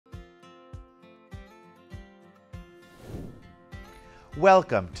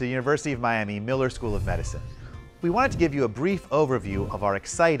Welcome to the University of Miami Miller School of Medicine. We wanted to give you a brief overview of our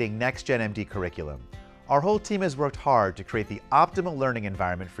exciting NextGenMD curriculum. Our whole team has worked hard to create the optimal learning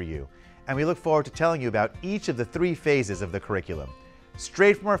environment for you, and we look forward to telling you about each of the 3 phases of the curriculum,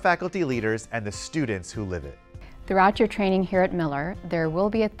 straight from our faculty leaders and the students who live it. Throughout your training here at Miller, there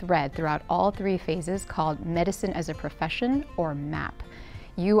will be a thread throughout all 3 phases called Medicine as a Profession, or MAP.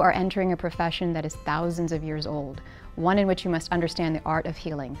 You are entering a profession that is thousands of years old, one in which you must understand the art of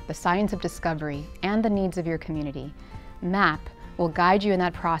healing, the science of discovery, and the needs of your community. MAP will guide you in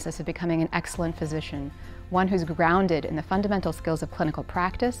that process of becoming an excellent physician, one who's grounded in the fundamental skills of clinical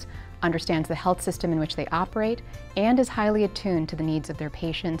practice, understands the health system in which they operate, and is highly attuned to the needs of their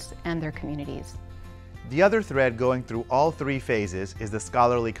patients and their communities. The other thread going through all 3 phases is the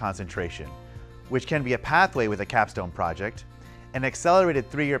scholarly concentration, which can be a pathway with a capstone project, an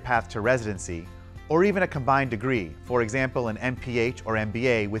accelerated 3-year path to residency, or even a combined degree, for example an MPH or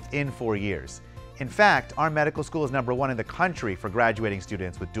MBA within 4 years. In fact, our medical school is #1 in the country for graduating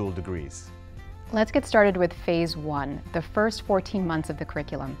students with dual degrees. Let's get started with Phase 1, the first 14 months of the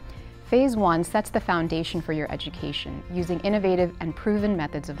curriculum. Phase 1 sets the foundation for your education, using innovative and proven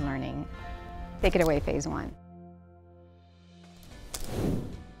methods of learning. Take it away, Phase 1.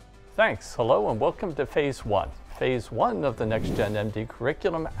 Thanks. Hello and welcome to Phase 1. Phase 1 of the NextGenMD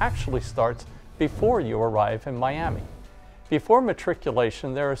curriculum actually starts before you arrive in Miami. Before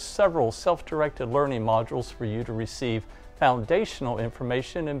matriculation, there are several self-directed learning modules for you to receive foundational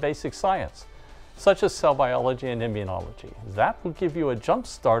information in basic science, such as cell biology and immunology. That will give you a jump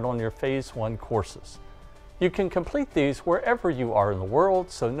start on your Phase 1 courses. You can complete these wherever you are in the world,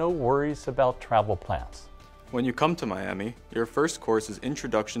 so no worries about travel plans. When you come to Miami, your first course is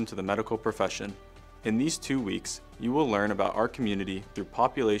Introduction to the Medical Profession. In these 2 weeks, you will learn about our community through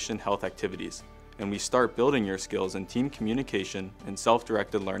population health activities, and we start building your skills in team communication and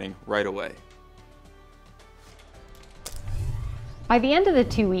self-directed learning right away. By the end of the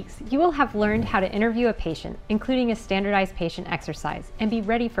 2 weeks, you will have learned how to interview a patient, including a standardized patient exercise, and be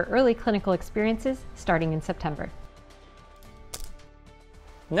ready for early clinical experiences starting in September.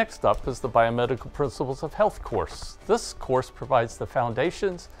 Next up is the Biomedical Principles of Health course. This course provides the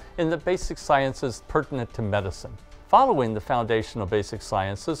foundations in the basic sciences pertinent to medicine. Following the foundational basic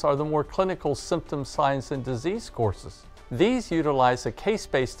sciences are the more clinical symptom, signs, and disease courses. These utilize a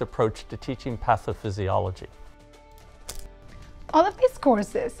case-based approach to teaching pathophysiology. All of these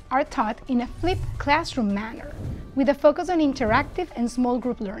courses are taught in a flipped classroom manner, with a focus on interactive and small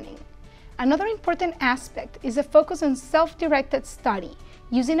group learning. Another important aspect is a focus on self-directed study,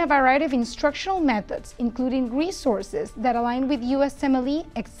 using a variety of instructional methods, including resources that align with USMLE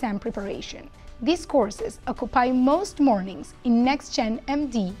exam preparation. These courses occupy most mornings in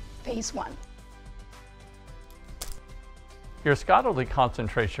NextGenMD Phase 1. Your scholarly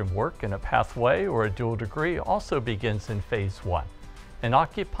concentration work in a pathway or a dual degree also begins in Phase 1 and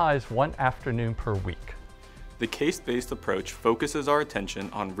occupies 1 afternoon per week. The case-based approach focuses our attention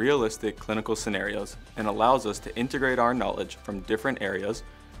on realistic clinical scenarios and allows us to integrate our knowledge from different areas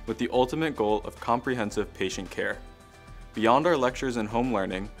with the ultimate goal of comprehensive patient care. Beyond our lectures and home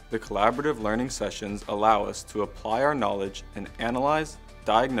learning, the collaborative learning sessions allow us to apply our knowledge and analyze,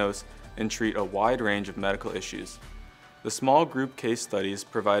 diagnose, and treat a wide range of medical issues. The small group case studies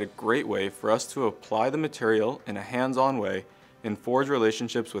provide a great way for us to apply the material in a hands-on way and forge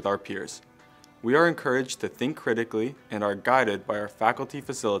relationships with our peers. We are encouraged to think critically and are guided by our faculty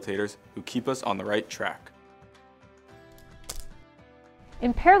facilitators who keep us on the right track.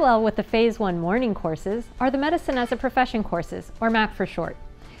 In parallel with the Phase 1 morning courses are the Medicine as a Profession courses, or MAP for short.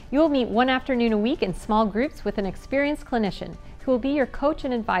 You will meet 1 afternoon a week in small groups with an experienced clinician who will be your coach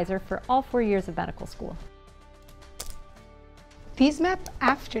and advisor for all 4 years of medical school. These MAP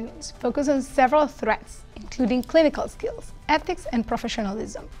afternoons focus on several threads, including clinical skills, ethics and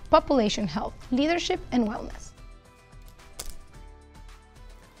professionalism, population health, leadership, and wellness.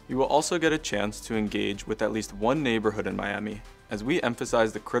 You will also get a chance to engage with at least 1 neighborhood in Miami, as we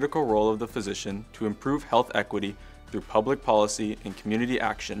emphasize the critical role of the physician to improve health equity through public policy and community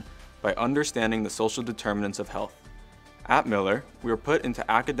action by understanding the social determinants of health. At Miller, we are put into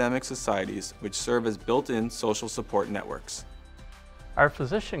academic societies which serve as built-in social support networks. Our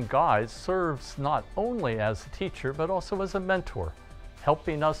physician guide serves not only as a teacher, but also as a mentor,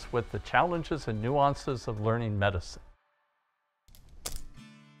 helping us with the challenges and nuances of learning medicine.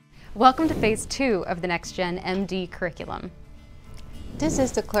 Welcome to Phase 2 of the NextGenMD curriculum. This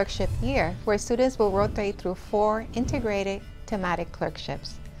is the clerkship year, where students will rotate through 4 integrated thematic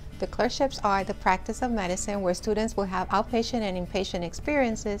clerkships. The clerkships are the practice of medicine where students will have outpatient and inpatient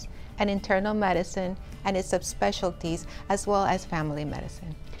experiences, and internal medicine and its subspecialties, as well as family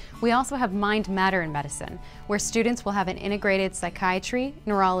medicine. We also have Mind Matter in Medicine, where students will have an integrated psychiatry,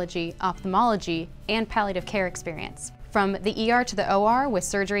 neurology, ophthalmology, and palliative care experience. From the ER to the OR with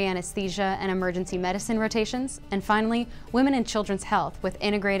surgery, anesthesia, and emergency medicine rotations. And finally, Women and Children's Health with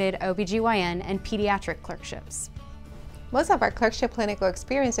integrated OBGYN and pediatric clerkships. Most of our clerkship clinical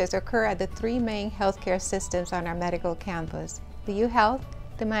experiences occur at the three main healthcare systems on our medical campus: the UHealth,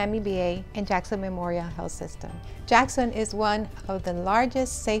 the Miami VA, and Jackson Memorial Health System. Jackson is one of the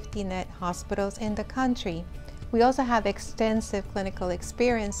largest safety net hospitals in the country. We also have extensive clinical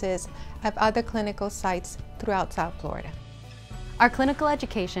experiences at other clinical sites throughout South Florida. Our clinical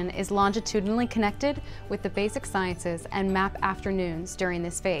education is longitudinally connected with the basic sciences and MAP afternoons during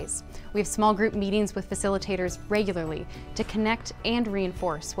this phase. We have small group meetings with facilitators regularly to connect and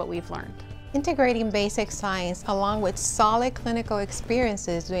reinforce what we've learned. Integrating basic science along with solid clinical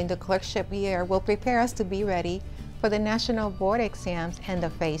experiences during the clerkship year will prepare us to be ready for the national board exams and the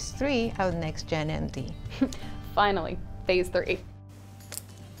Phase 3 of NextGenMD. Finally, Phase 3.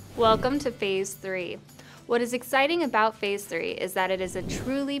 Welcome to Phase 3. What is exciting about Phase 3 is that it is a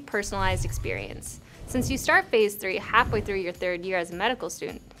truly personalized experience. Since you start Phase 3 halfway through your third year as a medical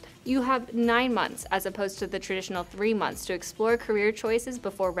student, you have 9 months as opposed to the traditional 3 months to explore career choices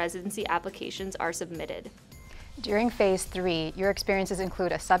before residency applications are submitted. During Phase 3, your experiences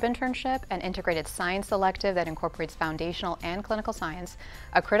include a sub-internship, an integrated science elective that incorporates foundational and clinical science,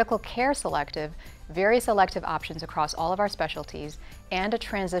 a critical care selective, various elective options across all of our specialties, and a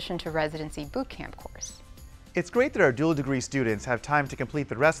transition to residency bootcamp course. It's great that our dual degree students have time to complete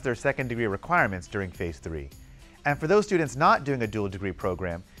the rest of their second degree requirements during Phase 3. And for those students not doing a dual degree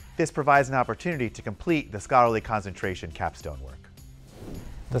program, this provides an opportunity to complete the scholarly concentration capstone work.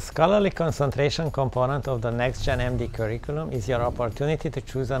 The scholarly concentration component of the NextGenMD curriculum is your opportunity to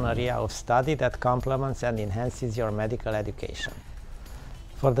choose an area of study that complements and enhances your medical education.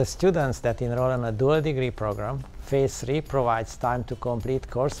 For the students that enroll in a dual degree program, Phase 3 provides time to complete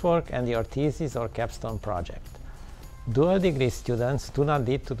coursework and your thesis or capstone project. Dual degree students do not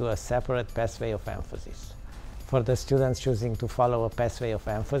need to do a separate pathway of emphasis. For the students choosing to follow a pathway of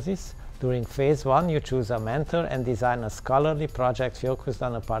emphasis, during Phase 1 you choose a mentor and design a scholarly project focused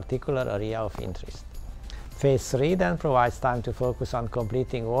on a particular area of interest. Phase 3 then provides time to focus on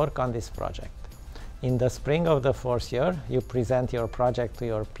completing work on this project. In the spring of the fourth year, you present your project to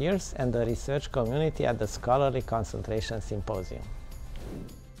your peers and the research community at the Scholarly Concentration Symposium.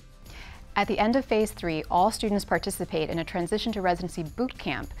 At the end of Phase 3, all students participate in a transition to residency boot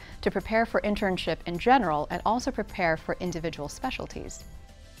camp to prepare for internship in general and also prepare for individual specialties.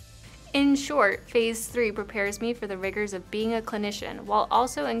 In short, Phase 3 prepares me for the rigors of being a clinician while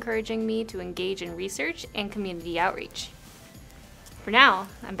also encouraging me to engage in research and community outreach. For now,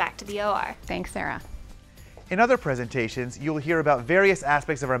 I'm back to the OR. Thanks, Sarah. In other presentations, you'll hear about various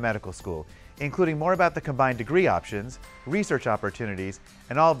aspects of our medical school, including more about the combined degree options, research opportunities,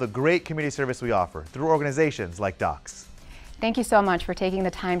 and all of the great community service we offer through organizations like DOCS. Thank you so much for taking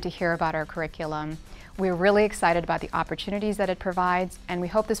the time to hear about our curriculum. We're really excited about the opportunities that it provides, and we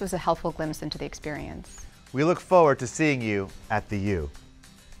hope this was a helpful glimpse into the experience. We look forward to seeing you at the U.